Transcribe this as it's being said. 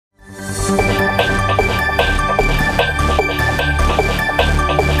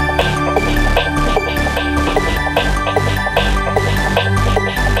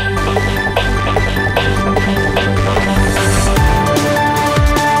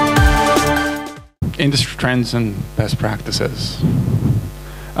Industry trends and best practices.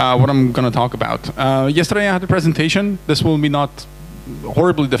 What I'm going to talk about. Yesterday I had a presentation. This will be not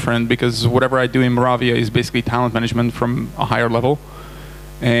horribly different because whatever I do in Moravia is basically talent management from a higher level.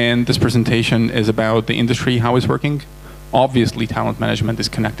 And this presentation is about the industry, how it's working. Obviously, talent management is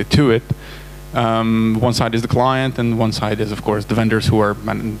connected to it. One side is the client, and one side is, of course, the vendors who are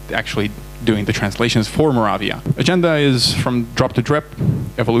actually doing the translations for Moravia. Agenda is from drop to drip,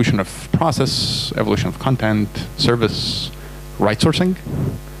 evolution of process, evolution of content, service, right sourcing,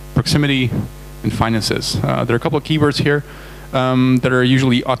 proximity, and finances. There are a couple of keywords here that are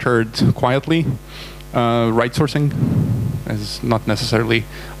usually uttered quietly. Right sourcing is not necessarily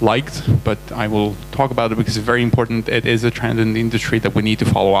liked, but I will talk about it because it's very important. It is a trend in the industry that we need to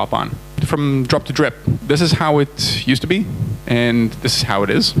follow up on. From drop to drip, this is how it used to be, and this is how it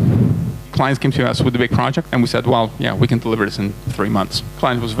is. Clients came to us with a big project, and we said, well, yeah, we can deliver this in 3 months.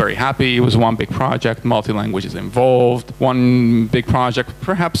 Client was very happy. It was one big project, multi-languages involved, one big project,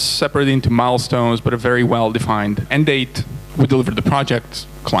 perhaps separated into milestones, but a very well-defined end date. We delivered the project,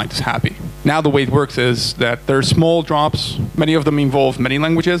 client is happy. Now the way it works is that there are small drops, many of them involve many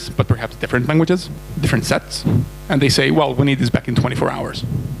languages, but perhaps different languages, different sets, and they say, well, we need this back in 24 hours.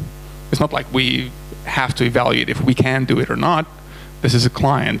 It's not like we have to evaluate if we can do it or not. This is a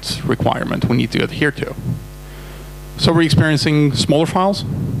client requirement we need to adhere to. So we're experiencing smaller files.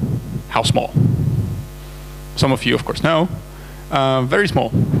 How small? Some of you, of course, know. Very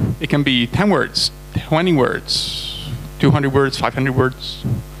small. It can be 10 words, 20 words, 200 words, 500 words.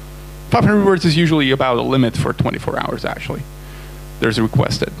 500 words is usually about a limit for 24 hours, actually. There's a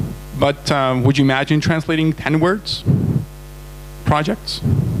requested. But would you imagine translating 10 words projects?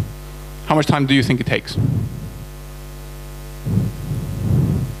 How much time do you think it takes?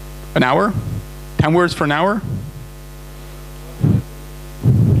 An hour? 10 words for an hour?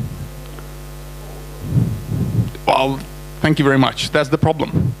 Well, thank you very much. That's the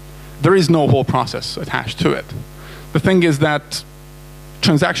problem. There is no whole process attached to it. The thing is that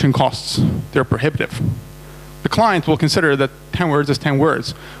transaction costs, they're prohibitive. The client will consider that 10 words is 10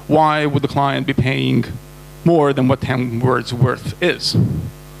 words. Why would the client be paying more than what 10 words worth is?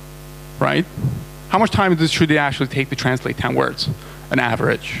 Right? How much time should they actually take to translate 10 words? An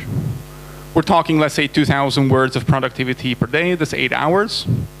average. We're talking, let's say, 2,000 words of productivity per day. That's 8 hours.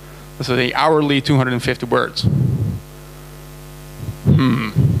 This is an hourly 250 words.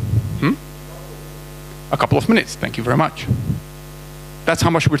 A couple of minutes, thank you very much. That's how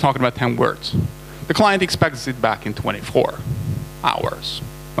much we're talking about 10 words. The client expects it back in 24 hours,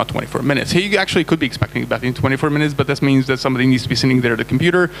 not 24 minutes. He actually could be expecting it back in 24 minutes, but that means that somebody needs to be sitting there at the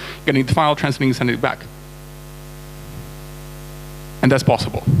computer, getting the file, translating, and sending it back. And that's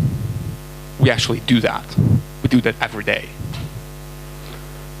possible. We actually do that. We do that every day.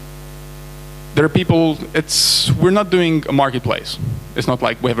 There are people, we're not doing a marketplace. It's not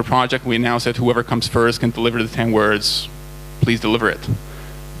like we have a project, we announce it, whoever comes first can deliver the 10 words, please deliver it.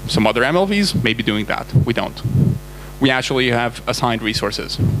 Some other MLVs may be doing that. We don't. We actually have assigned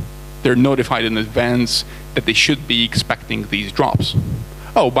resources. They're notified in advance that they should be expecting these drops.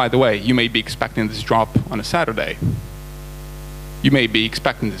 Oh, by the way, you may be expecting this drop on a Saturday. You may be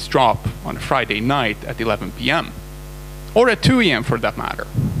expecting this drop on a Friday night at 11 p.m. or at 2 a.m. for that matter.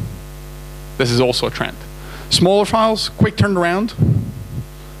 This is also a trend. Smaller files, quick turnaround,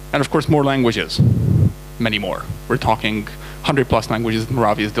 and of course more languages, many more. We're talking 100+ languages that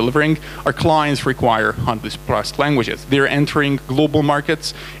Moravia is delivering. Our clients require 100+ languages. They're entering global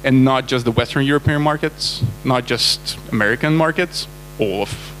markets and not just the Western European markets, not just American markets, all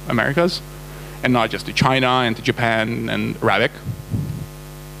of Americas, and not just to China and to Japan and Arabic,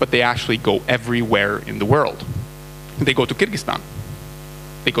 but they actually go everywhere in the world. They go to Kyrgyzstan.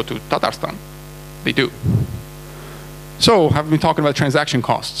 They go to Tatarstan. They do. So, I've been talking about transaction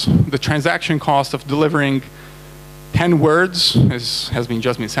costs. The transaction cost of delivering 10 words, as has been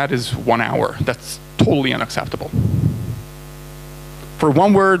just been said, is 1 hour. That's totally unacceptable. For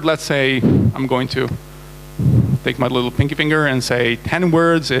one word, let's say, I'm going to take my little pinky finger and say 10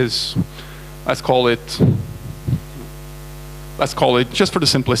 words is, let's call it, just for the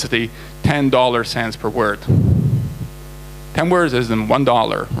simplicity, $10 per word. 10 words is then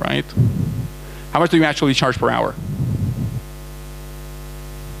 $1, right? How much do you actually charge per hour?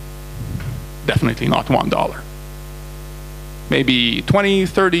 Definitely not $1. Maybe 20,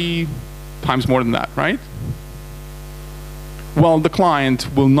 30 times more than that, right? Well, the client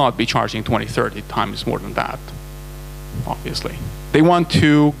will not be charging 20, 30 times more than that, obviously. They want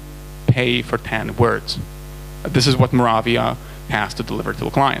to pay for 10 words. This is what Moravia has to deliver to the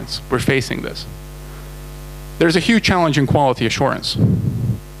clients. We're facing this. There's a huge challenge in quality assurance.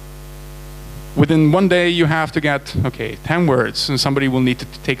 Within one day, you have to get, okay, 10 words, and somebody will need to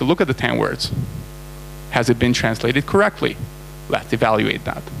take a look at the 10 words. Has it been translated correctly? Let's evaluate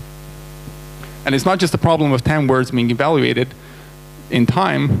that. And it's not just a problem of 10 words being evaluated in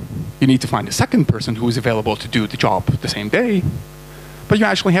time. You need to find a second person who is available to do the job the same day. But you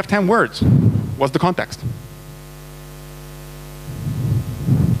actually have 10 words. What's the context?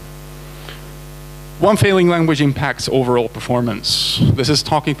 One failing language impacts overall performance. This is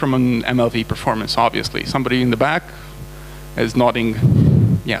talking from an MLV performance, obviously. Somebody in the back is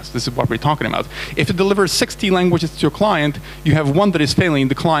nodding. Yes, this is what we're talking about. If you deliver 60 languages to your client, you have one that is failing,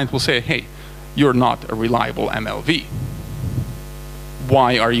 the client will say, hey, you're not a reliable MLV.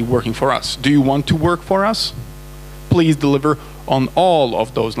 Why are you working for us? Do you want to work for us? Please deliver on all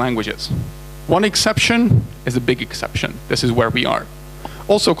of those languages. One exception is a big exception. This is where we are.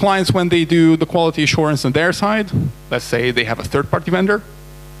 Also, clients, when they do the quality assurance on their side, let's say they have a third-party vendor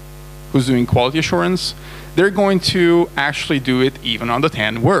who's doing quality assurance, they're going to actually do it even on the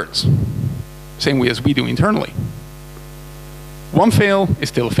 10 words. Same way as we do internally. One fail is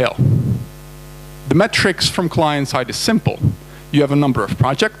still a fail. The metrics from client side is simple. You have a number of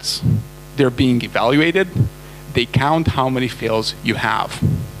projects, they're being evaluated, they count how many fails you have,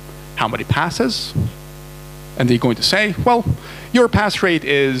 how many passes, and they're going to say, well, your pass rate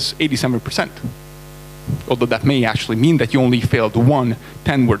is 87%. Although that may actually mean that you only failed one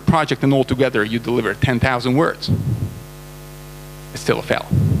 10-word project and altogether you delivered 10,000 words. It's still a fail.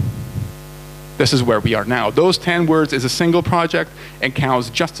 This is where we are now. Those 10 words is a single project and counts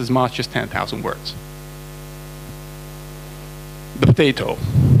just as much as 10,000 words. The potato.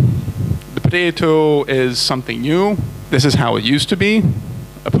 The potato is something new. This is how it used to be.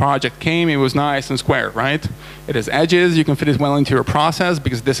 A project came, it was nice and square, right? It has edges, you can fit it well into your process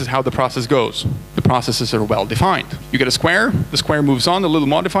because this is how the process goes. The processes are well defined. You get a square, the square moves on, a little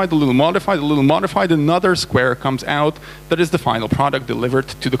modified, a little modified, a little modified, another square comes out that is the final product delivered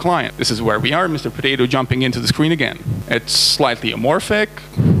to the client. This is where we are, Mr. Potato jumping into the screen again. It's slightly amorphic,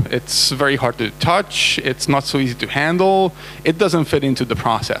 it's very hard to touch, it's not so easy to handle, it doesn't fit into the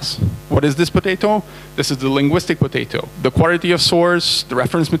process. What is this potato? This is the linguistic potato. The quality of source, the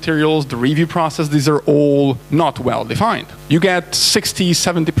reference materials, the review process, these are all not well defined. You get 60,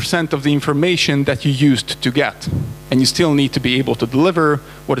 70% of the information that you used to get, and you still need to be able to deliver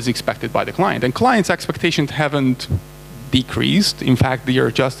what is expected by the client. And clients' expectations haven't decreased, in fact, they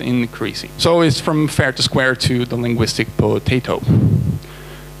are just increasing. So it's from fair to square to the linguistic potato.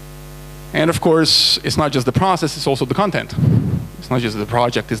 And of course, it's not just the process, it's also the content. It's not just the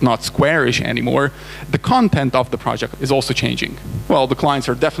project is not squarish anymore. The content of the project is also changing. Well, the clients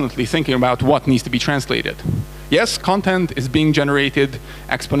are definitely thinking about what needs to be translated. Yes, content is being generated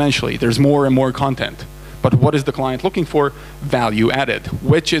exponentially. There's more and more content. But what is the client looking for? Value added.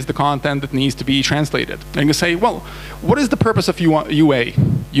 Which is the content that needs to be translated? And you say, well, what is the purpose of UA?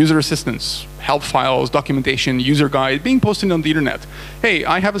 User assistance, help files, documentation, user guide, being posted on the internet. Hey,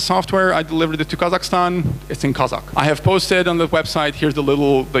 I have a software, I delivered it to Kazakhstan, it's in Kazakh. I have posted on the website, here's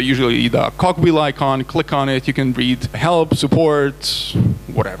usually the cogwheel icon, click on it, you can read help, support,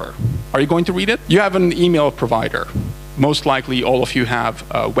 whatever. Are you going to read it? You have an email provider. Most likely all of you have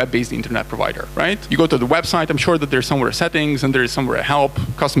a web-based internet provider, right? You go to the website, I'm sure that there's somewhere settings and there's somewhere help,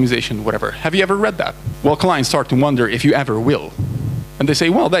 customization, whatever. Have you ever read that? Well, clients start to wonder if you ever will. And they say,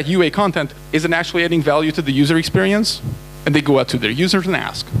 well, that UA content isn't actually adding value to the user experience. And they go out to their users and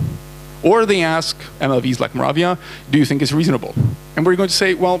ask. Or they ask MLVs like Moravia, do you think it's reasonable? And we're going to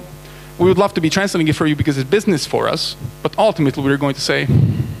say, well, we would love to be translating it for you because it's business for us. But ultimately, we're going to say,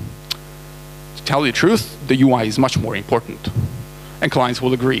 to tell you the truth, the UI is much more important. And clients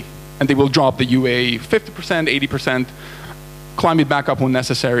will agree. And they will drop the UA 50%, 80%, climb it back up when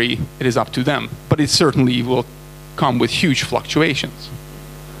necessary. It is up to them. But it certainly will come with huge fluctuations.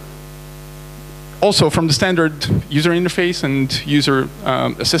 Also, from the standard user interface and user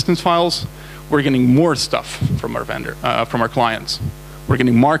assistance files, we're getting more stuff from our vendor, from our clients. We're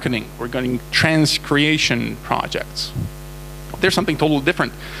getting marketing. We're getting trans-creation projects. There's something totally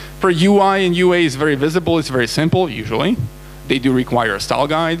different. For UI and UA is very visible. It's very simple, usually. They do require a style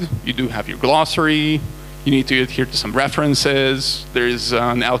guide. You do have your glossary. You need to adhere to some references. There's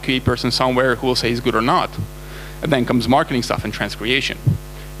an LQA person somewhere who will say it's good or not. And then comes marketing stuff and transcreation.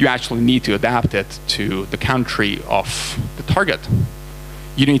 You actually need to adapt it to the country of the target.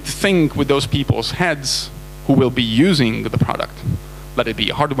 You need to think with those people's heads who will be using the product. Let it be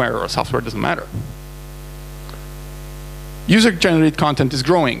hardware or software, doesn't matter. User-generated content is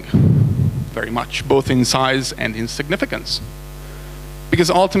growing very much, both in size and in significance. Because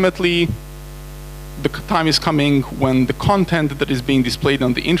ultimately, the time is coming when the content that is being displayed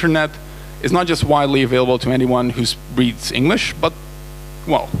on the internet is not just widely available to anyone who reads English, but,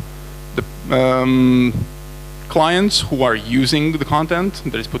 well, the clients who are using the content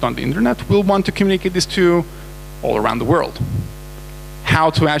that is put on the internet will want to communicate this to all around the world. How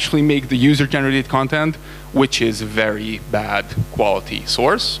to actually make the user-generated content, which is very bad quality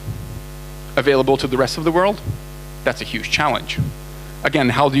source, available to the rest of the world, that's a huge challenge. Again,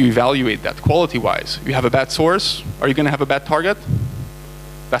 how do you evaluate that quality-wise? You have a bad source, are you going to have a bad target?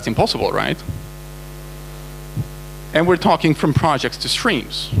 That's impossible, right? And we're talking from projects to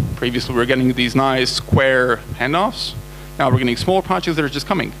streams. Previously, we were getting these nice square handoffs. Now we're getting small projects that are just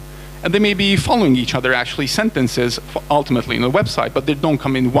coming. And they may be following each other, actually, sentences ultimately in the website, but they don't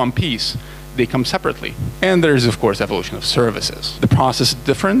come in one piece. They come separately. And there's, of course, evolution of services. The process is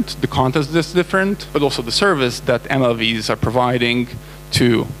different, the content is different, but also the service that MLVs are providing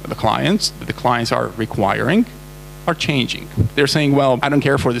to the clients, that the clients are requiring, are changing. They're saying, well, I don't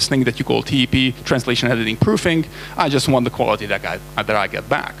care for this thing that you call TEP, translation editing proofing, I just want the quality that I get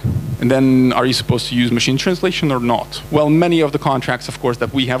back. And then, are you supposed to use machine translation or not? Well, many of the contracts, of course,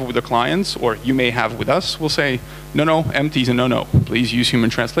 that we have with the clients, or you may have with us, will say, no, no, MT is a no-no. Please use human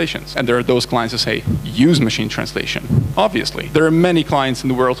translations. And there are those clients who say, use machine translation. Obviously, there are many clients in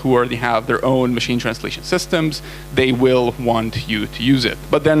the world who already have their own machine translation systems. They will want you to use it.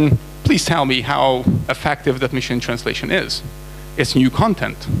 But then, please tell me how effective that machine translation is. It's new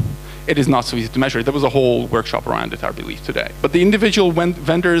content. It is not so easy to measure. There was a whole workshop around it, I believe, today. But the individual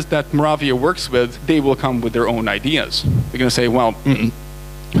vendors that Moravia works with, they will come with their own ideas. They're going to say, well,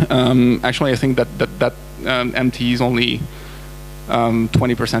 actually, I think that MT is only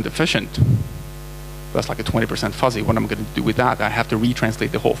 20% efficient. That's like a 20% fuzzy. What am I going to do with that? I have to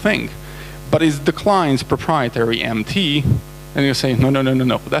retranslate the whole thing. But it's the client's proprietary MT, and you say, no, no, no, no,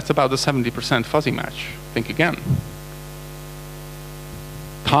 no. That's about the 70% fuzzy match. Think again.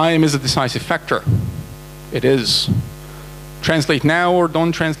 Time is a decisive factor. It is. Translate now or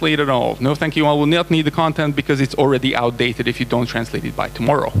don't translate at all. No, thank you. I will not need the content because it's already outdated if you don't translate it by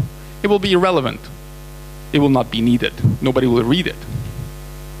tomorrow. It will be irrelevant. It will not be needed. Nobody will read it.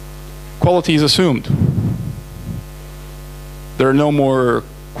 Quality is assumed. There are no more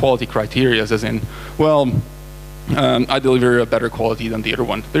quality criteria as in, well, I deliver a better quality than the other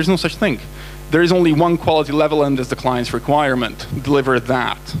one. There's no such thing. There is only one quality level, and that's the client's requirement. Deliver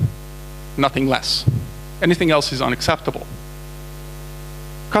that, nothing less. Anything else is unacceptable.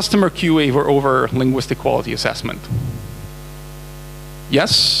 Customer QA over linguistic quality assessment.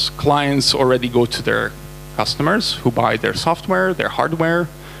 Yes, clients already go to their customers who buy their software, their hardware,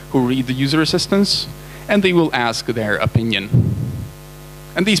 who read the user assistance, and they will ask their opinion.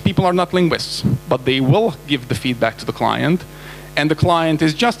 And these people are not linguists, but they will give the feedback to the client, and the client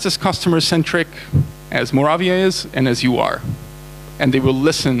is just as customer-centric as Moravia is and as you are. And they will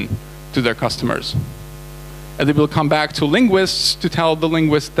listen to their customers. And they will come back to linguists to tell the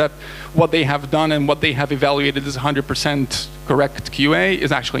linguists that what they have done and what they have evaluated as 100% correct QA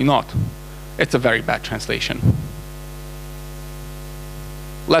is actually not. It's a very bad translation.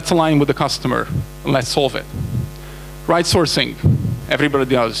 Let's align with the customer, and let's solve it. Right sourcing. Everybody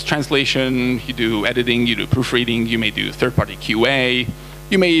does translation, you do editing, you do proofreading, you may do third-party QA,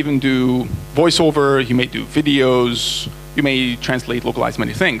 you may even do voiceover, you may do videos, you may translate, localize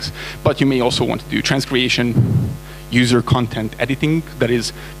many things, but you may also want to do transcreation, user content editing, that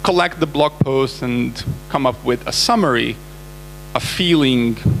is, collect the blog posts and come up with a summary, a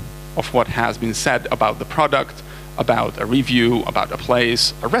feeling of what has been said about the product, about a review, about a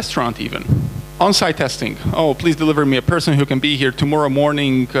place, a restaurant even. On-site testing. Oh, please deliver me a person who can be here tomorrow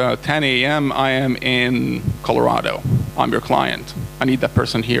morning, 10 a.m. I am in Colorado. I'm your client. I need that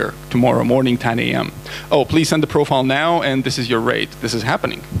person here tomorrow morning, 10 a.m. Oh, please send the profile now, and this is your rate. This is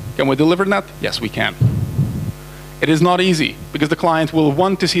happening. Can we deliver that? Yes, we can. It is not easy, because the client will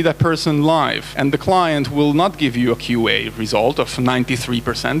want to see that person live, and the client will not give you a QA result of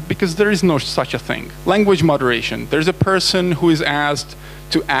 93%, because there is no such a thing. Language moderation. There's a person who is asked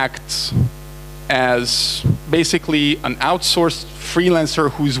to act as basically an outsourced freelancer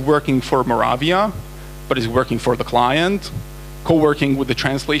who's working for Moravia, but is working for the client, co-working with the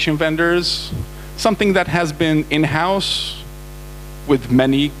translation vendors, something that has been in-house with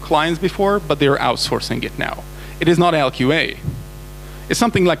many clients before, but they're outsourcing it now. It is not LQA. It's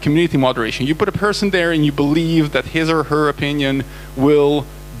something like community moderation. You put a person there and you believe that his or her opinion will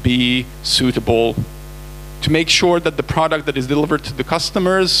be suitable to make sure that the product that is delivered to the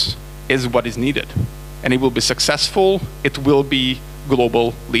customers is what is needed. And it will be successful. It will be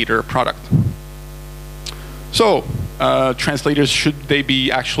global leader product. So, translators, should they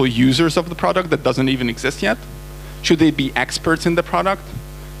be actual users of the product that doesn't even exist yet? Should they be experts in the product?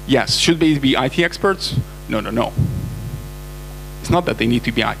 Yes. Should they be IT experts? No, no, no. It's not that they need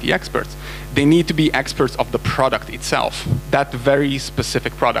to be IT experts. They need to be experts of the product itself, that very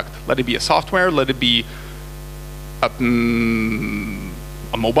specific product. Let it be a software, let it be a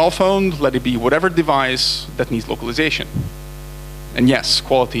mobile phone, let it be whatever device that needs localization. And yes,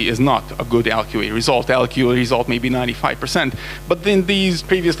 quality is not a good LQA result. The LQA result may be 95%, but then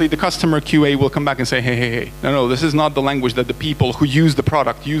previously the customer QA will come back and say, hey, hey, hey, no, this is not the language that the people who use the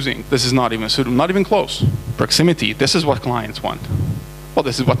product using. This is not even suitable, not even close. Proximity, this is what clients want. Well,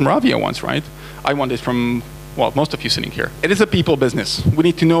 this is what Moravia wants, right? I want it from, well, most of you sitting here. It is a people business. We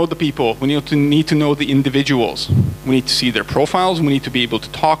need to know the people. We need to know the individuals. We need to see their profiles. We need to be able to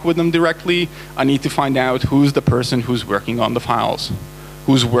talk with them directly. I need to find out who's the person who's working on the files,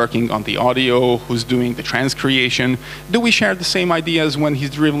 who's working on the audio, who's doing the transcreation. Do we share the same ideas when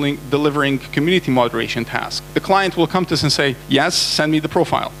he's delivering community moderation tasks? The client will come to us and say, yes, send me the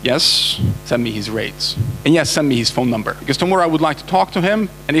profile. Yes, send me his rates. And yes, send me his phone number. Because tomorrow I would like to talk to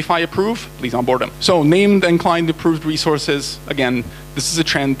him, and if I approve, please onboard him. So named and client approved resources, again, this is a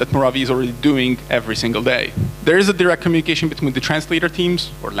trend that Moravia is already doing every single day. There is a direct communication between the translator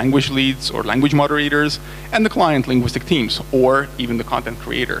teams, or language leads, or language moderators, and the client linguistic teams, or even the content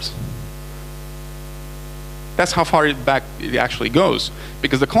creators. That's how far back it actually goes.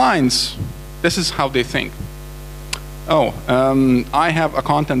 Because the clients, this is how they think. Oh, I have a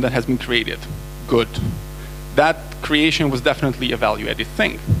content that has been created. Good. That creation was definitely a value-added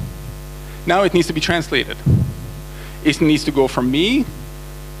thing. Now it needs to be translated. It needs to go from me,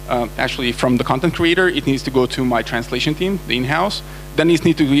 actually from the content creator, it needs to go to my translation team, the in-house, then it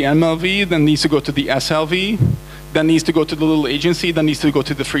needs to the MLV, then needs to go to the SLV, then needs to go to the little agency, then needs to go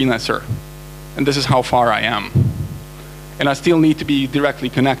to the freelancer. And this is how far I am. And I still need to be directly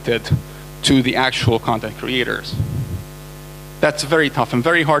connected to the actual content creators. That's very tough and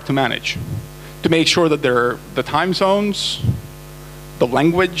very hard to manage. To make sure that the time zones, the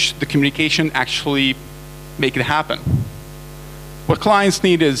language, the communication actually make it happen. What clients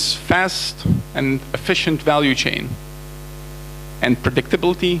need is fast and efficient value chain, and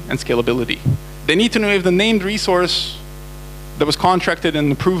predictability and scalability. They need to know if the named resource that was contracted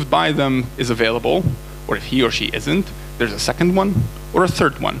and approved by them is available, or if he or she isn't, there's a second one or a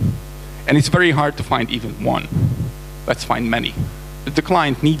third one. And it's very hard to find even one. Let's find many. But the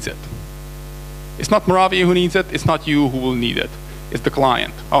client needs it. It's not Moravia who needs it, it's not you who will need it. It's the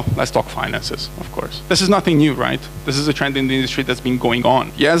client. Oh, let's talk finances, of course. This is nothing new, right? This is a trend in the industry that's been going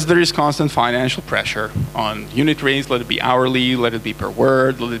on. Yes, there is constant financial pressure on unit rates, let it be hourly, let it be per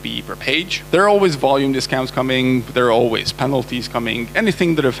word, let it be per page. There are always volume discounts coming, there are always penalties coming,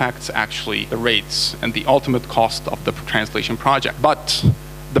 anything that affects actually the rates and the ultimate cost of the translation project. But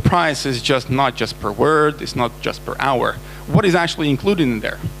the price is just not just per word, it's not just per hour. What is actually included in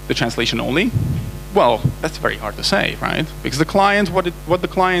there? The translation only? Well, that's very hard to say, right? Because the client, what the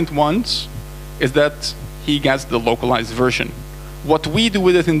client wants is that he gets the localized version. What we do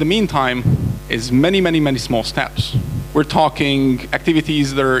with it in the meantime is many, many, many small steps. We're talking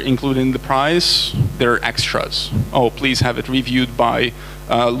activities that are included in the price, they're extras. Oh, please have it reviewed by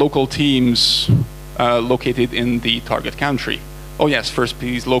local teams located in the target country. Oh yes, first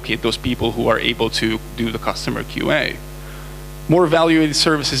please locate those people who are able to do the customer QA. More value-added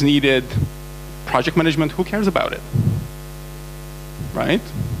services needed. Project management, who cares about it, right?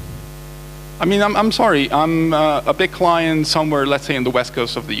 I mean, I'm sorry, I'm a big client somewhere, let's say in the west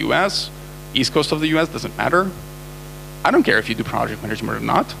coast of the US, east coast of the US, doesn't matter. I don't care if you do project management or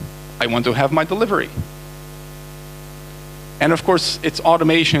not. I want to have my delivery. And of course, it's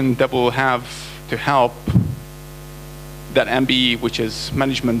automation that will have to help that MB, which is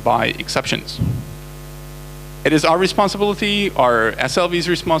management by exceptions. It is our responsibility, our SLV's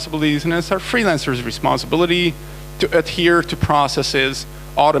responsibilities, and it's our freelancers' responsibility to adhere to processes,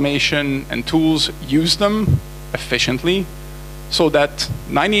 automation, and tools, use them efficiently, so that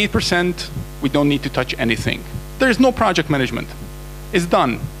 98% we don't need to touch anything. There is no project management. It's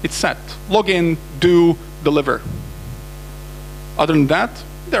done, it's set. Log in, do, deliver. Other than that,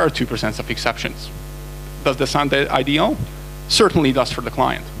 there are 2% of exceptions. Does that sound ideal? Certainly does for the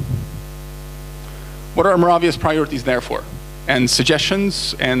client. What are Moravia's priorities therefore? And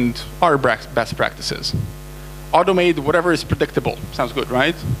suggestions and our best practices. Automate whatever is predictable. Sounds good,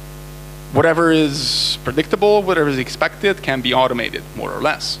 right? Whatever is predictable, whatever is expected can be automated, more or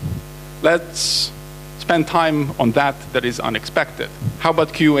less. Let's spend time on that is unexpected. How about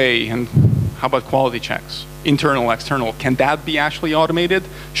QA and how about quality checks? Internal, external, can that be actually automated?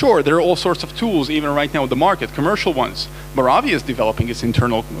 Sure, there are all sorts of tools, even right now in the market, commercial ones. Moravia is developing its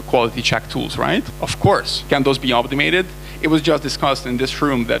internal quality check tools, right? Of course. Can those be automated? It was just discussed in this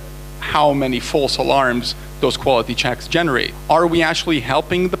room that how many false alarms those quality checks generate. Are we actually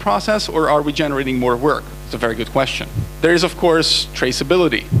helping the process, or are we generating more work? It's a very good question. There is, of course,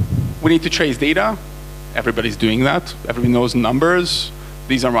 traceability. We need to trace data. Everybody's doing that. Everybody knows numbers.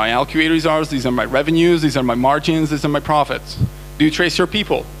 These are my LQA results. These are my revenues. These are my margins. These are my profits. Do you trace your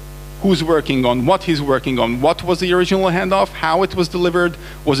people? Who's working on what he's working on? What was the original handoff? How it was delivered?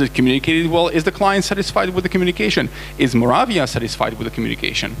 Was it communicated well? Is the client satisfied with the communication? Is Moravia satisfied with the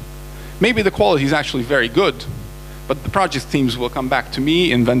communication? Maybe the quality is actually very good, but the project teams will come back to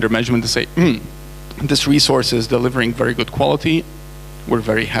me in vendor management to say, this resource is delivering very good quality. We're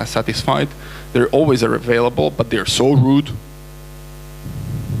very satisfied. They're always available, but they're so rude.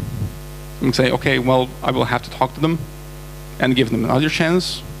 And say, okay, well, I will have to talk to them and give them another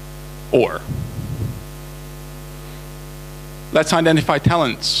chance. Or let's identify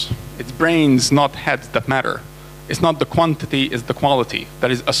talents. It's brains, not heads, that matter. It's not the quantity, it's the quality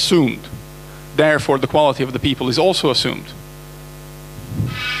that is assumed. Therefore, the quality of the people is also assumed.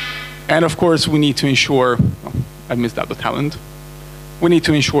 And of course, we need to ensure, oh, I missed out the talent. We need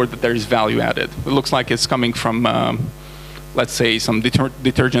to ensure that there is value added. It looks like it's coming from, let's say, some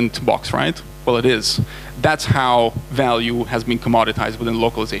detergent box, right? Well, it is. That's how value has been commoditized within the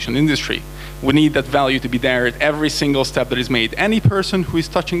localization industry. We need that value to be there at every single step that is made. Any person who is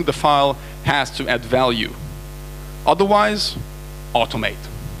touching the file has to add value. Otherwise, automate.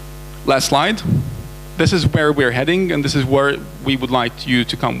 Last slide. This is where we're heading, and this is where we would like you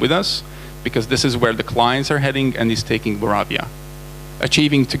to come with us, because this is where the clients are heading and is taking Moravia.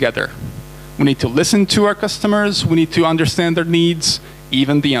 Achieving together. We need to listen to our customers. We need to understand their needs,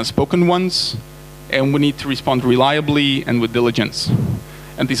 even the unspoken ones. And we need to respond reliably and with diligence.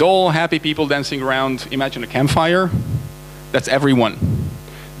 And these all happy people dancing around, imagine a campfire. That's everyone.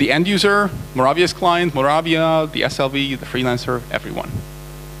 The end user, Moravia's client, Moravia, the SLV, the freelancer, everyone.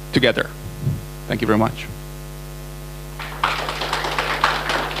 Together. Thank you very much.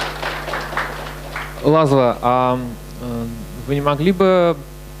 Laszlo, вы не могли бы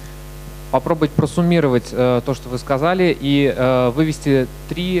попробовать просуммировать то, что вы сказали, и вывести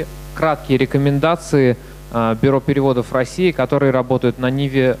 3 краткие рекомендации Бюро переводов России, которые работают на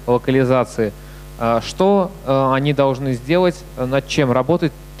ниве локализации. Что они должны сделать, над чем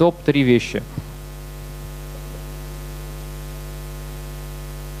работать, топ-3 вещи?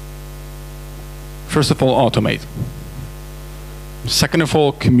 First of all, automate. Second of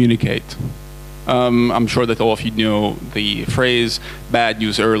all, communicate. I'm sure that all of you know the phrase, bad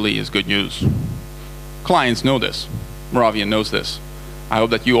news early is good news. Clients know this. Moravia knows this. I hope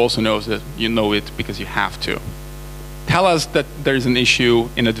that you also know that you know it because you have to. Tell us that there is an issue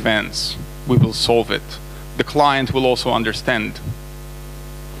in advance. We will solve it. The client will also understand.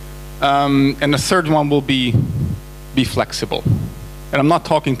 And the third one will be flexible. And I'm not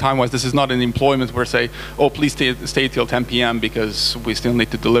talking time-wise. This is not an employment where say, oh, please stay till 10 p.m. because we still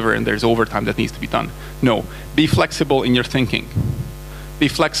need to deliver and there's overtime that needs to be done. No, be flexible in your thinking. Be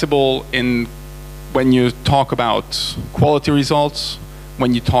flexible in when you talk about quality results,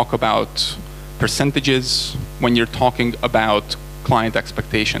 when you talk about percentages, when you're talking about client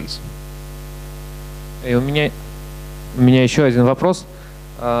expectations. И у меня еще один вопрос.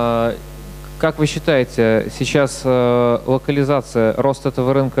 Как вы считаете, сейчас локализация, рост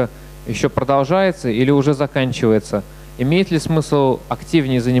этого рынка еще продолжается или уже заканчивается? Имеет ли смысл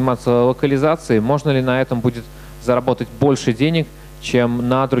активнее заниматься локализацией? Можно ли на этом будет заработать больше денег, чем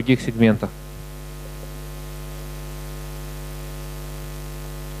на других сегментах?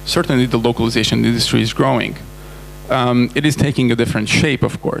 Certainly the localization industry is growing. It is taking a different shape,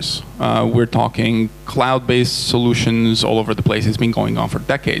 of course. We're talking cloud-based solutions all over the place. It's been going on for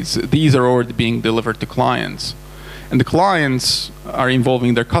decades. These are already being delivered to clients. And the clients are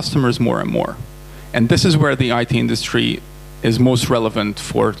involving their customers more and more. And this is where the IT industry is most relevant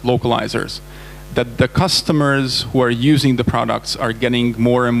for localizers. That the customers who are using the products are getting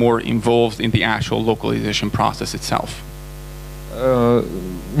more and more involved in the actual localization process itself.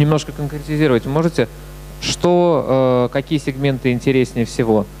 Немножко конкретизировать можете? Какие сегменты интереснее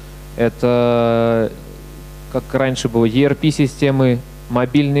всего? Это, как раньше было, ERP-системы,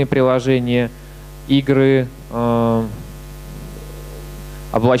 мобильные приложения, игры,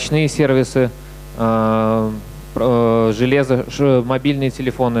 облачные сервисы, железо, мобильные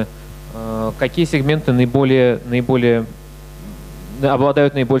телефоны. Какие сегменты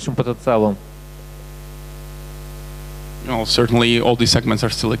обладают наибольшим потенциалом? Well, certainly all these segments are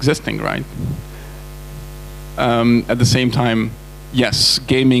still existing, right? At the same time, yes,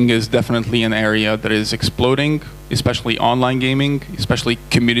 gaming is definitely an area that is exploding, especially online gaming, especially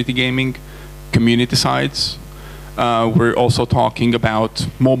community gaming, community sites. We're also talking about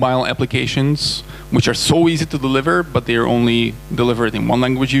mobile applications, which are so easy to deliver, but they are only delivered in one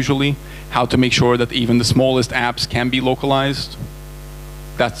language usually. How to make sure that even the smallest apps can be localized.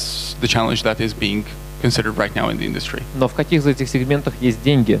 That's the challenge that is being considered right now in the industry. Но в каких из этих сегментах есть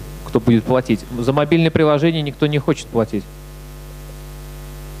деньги, кто будет платить? За мобильные приложения никто не хочет платить.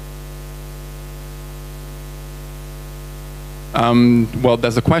 Well,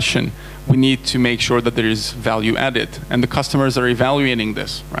 that's a question. We need to make sure that there is value added, and the customers are evaluating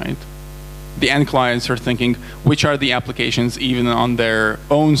this, right? The end clients are thinking, which are the applications, even on their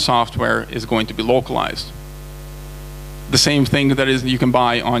own software, is going to be localized. The same thing that is you can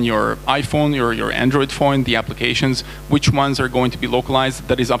buy on your iPhone or your Android phone, the applications, which ones are going to be localized,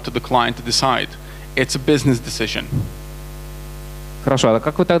 that is up to the client to decide. It's a business decision. Хорошо, а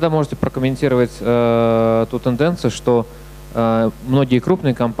как вы тогда можете прокомментировать ту тенденцию, что многие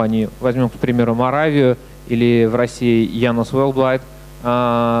крупные компании, возьмем, к примеру, Moravia или в России Janus Worldwide,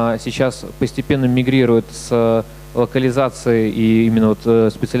 сейчас постепенно мигрируют с локализации и именно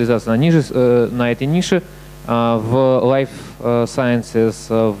вот специализации на этой нише в life sciences,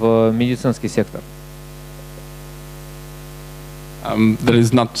 в медицинский сектор? That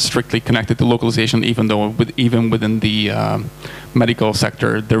is not strictly connected to localization, even though even within the medical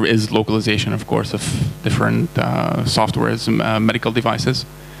sector, there is localization, of course, of different softwares, medical devices.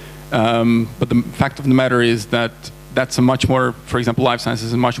 But the fact of the matter is that that's a much more, for example, life sciences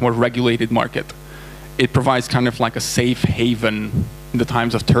is a much more regulated market. It provides kind of like a safe haven in the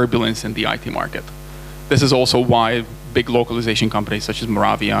times of turbulence in the IT market. This is also why big localization companies such as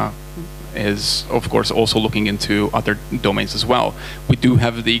Moravia is, of course, also looking into other domains as well. We do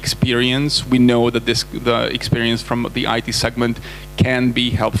have the experience. We know that the experience from the IT segment can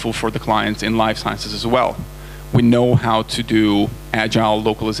be helpful for the clients in life sciences as well. We know how to do agile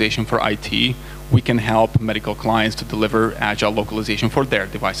localization for IT. We can help medical clients to deliver agile localization for their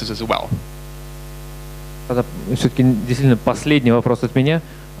devices as well. Тогда все-таки действительно последний вопрос от меня.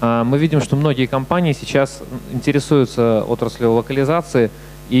 Мы видим, что многие компании сейчас интересуются отраслью локализации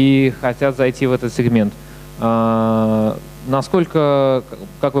и хотят зайти в этот сегмент. Насколько,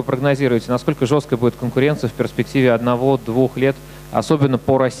 как вы прогнозируете, насколько жесткая будет конкуренция в перспективе 1-2 лет, особенно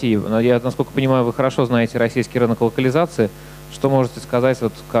по России? Я, насколько понимаю, вы хорошо знаете российский рынок локализации. Что можете сказать,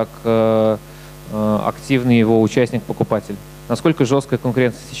 вот, как активный его участник-покупатель? Насколько жесткая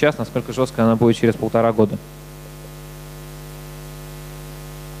конкуренция сейчас, насколько жесткая она будет через 1,5 года?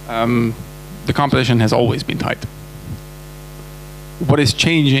 The competition has always been tight. What is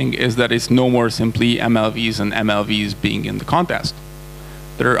changing is that it's no more simply MLVs and MLVs being in the contest.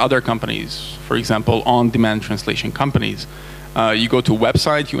 There are other companies, for example, on-demand translation companies. You go to a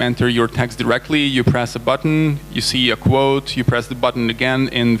website, you enter your text directly, you press a button, you see a quote, you press the button again,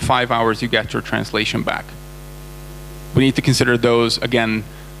 in 5 hours you get your translation back. We need to consider those, again,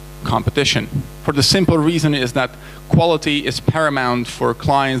 competition. For the simple reason is that quality is paramount for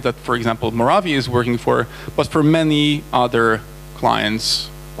clients that, for example, Moravia is working for, but for many other clients,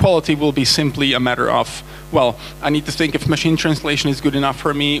 quality will be simply a matter of, well, I need to think if machine translation is good enough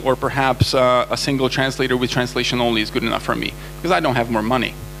for me, or perhaps a single translator with translation only is good enough for me, because I don't have more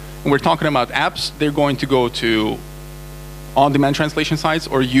money. When we're talking about apps, they're going to go to on-demand translation sites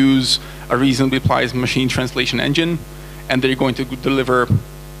or use a reasonably priced machine translation engine, and they're going to deliver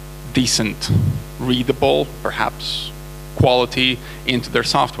decent, readable, perhaps, quality into their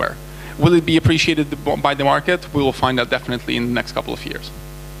software. Will it be appreciated by the market? We will find out definitely in the next couple of years.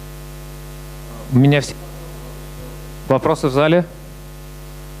 У меня все вопросы в зале.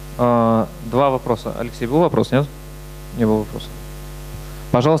 2 вопроса. Алексей, был вопрос, нет? Не был вопроса.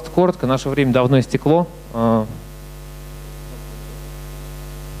 Пожалуйста, коротко, наше время давно истекло.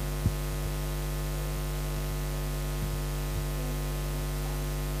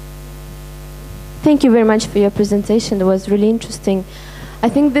 Thank you very much for your presentation. It was really interesting. I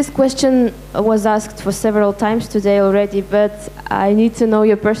think this question was asked for several times today already, but I need to know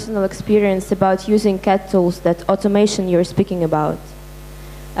your personal experience about using CAD tools, that automation you're speaking about.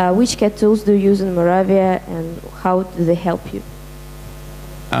 Which CAD tools do you use in Moravia, and how do they help you?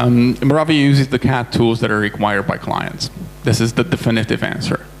 Moravia uses the CAD tools that are required by clients. This is the definitive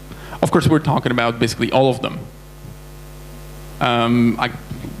answer. Of course, we're talking about basically all of them.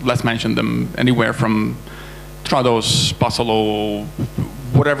 Let's mention them anywhere from Trados, Pasalo,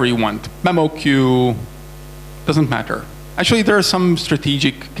 whatever you want. MemoQ, doesn't matter. Actually, there are some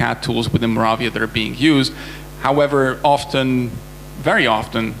strategic CAD tools within Moravia that are being used. However, often, very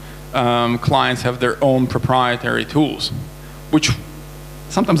often, clients have their own proprietary tools, which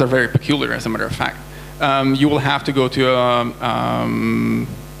sometimes are very peculiar, as a matter of fact. You will have to go to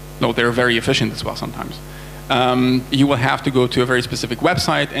no, they're very efficient as well sometimes. you will have to go to a very specific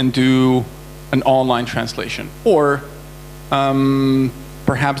website and do an online translation. Or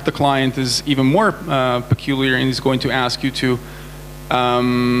perhaps the client is even more peculiar and is going to ask you to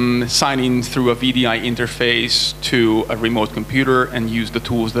sign in through a VDI interface to a remote computer and use the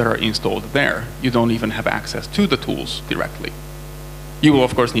tools that are installed there. You don't even have access to the tools directly. You will,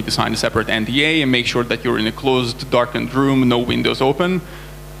 of course, need to sign a separate NDA and make sure that you're in a closed, darkened room, no windows open,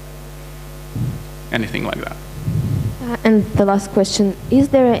 anything like that. And the last question, is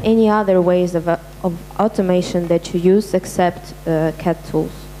there any other ways of automation that you use except CAD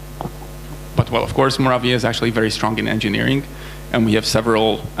tools? But, well, of course, Moravia is actually very strong in engineering, and we have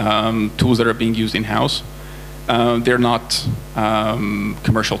several tools that are being used in-house. They're not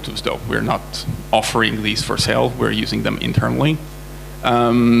commercial tools, though. We're not offering these for sale. We're using them internally.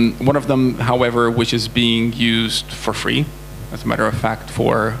 One of them, however, which is being used for free, as a matter of fact,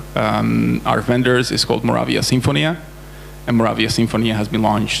 for our vendors, is called Moravia Symphonia. And Moravia Symphonia has been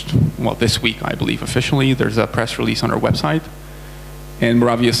launched, well, this week, I believe, officially. There's a press release on our website. And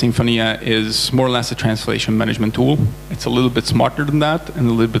Moravia Symphonia is more or less a translation management tool. It's a little bit smarter than that and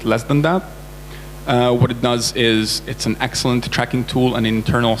a little bit less than that. What it does is it's an excellent tracking tool, an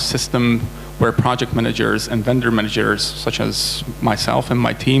internal system where project managers and vendor managers, such as myself and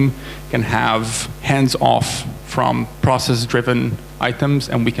my team, can have hands-off from process-driven items,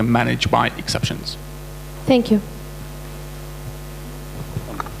 and we can manage by exceptions. Thank you.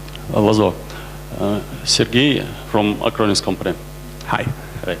 Laszlo, Sergey from Acronis company. Hi.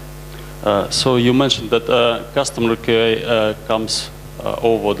 Hi. So you mentioned that customer QA comes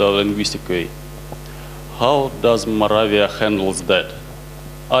over the linguistic QA. How does Moravia handles that?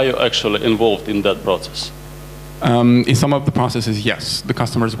 Are you actually involved in that process? In some of the processes, yes. The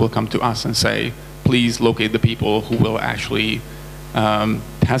customers will come to us and say, please locate the people who will actually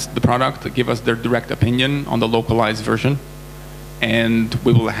test the product, give us their direct opinion on the localized version, and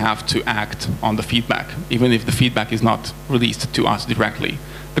we will have to act on the feedback, even if the feedback is not released to us directly.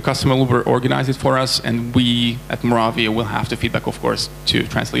 The customer will organize it for us, and we at Moravia will have to feedback, of course, to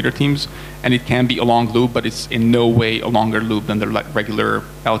translator teams. And it can be a long loop, but it's in no way a longer loop than the regular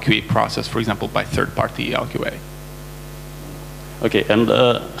LQA process, for example, by third-party LQA. Okay, and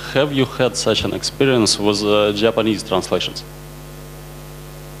have you had such an experience with Japanese translations?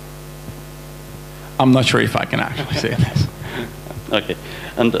 I'm not sure if I can actually say this. Okay,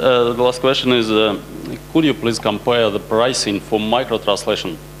 and the last question is, could you please compare the pricing for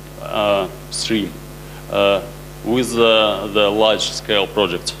micro-translation stream with the large-scale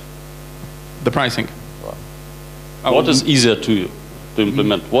projects? The pricing? What is easier to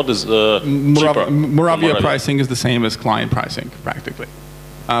implement? What is cheaper? Moravia pricing is the same as client pricing, practically.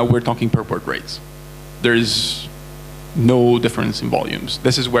 We're talking per word rates. There is no difference in volumes.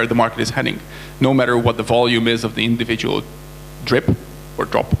 This is where the market is heading. No matter what the volume is of the individual drip or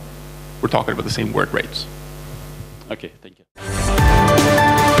drop, we're talking about the same word rates. Okay, thank you.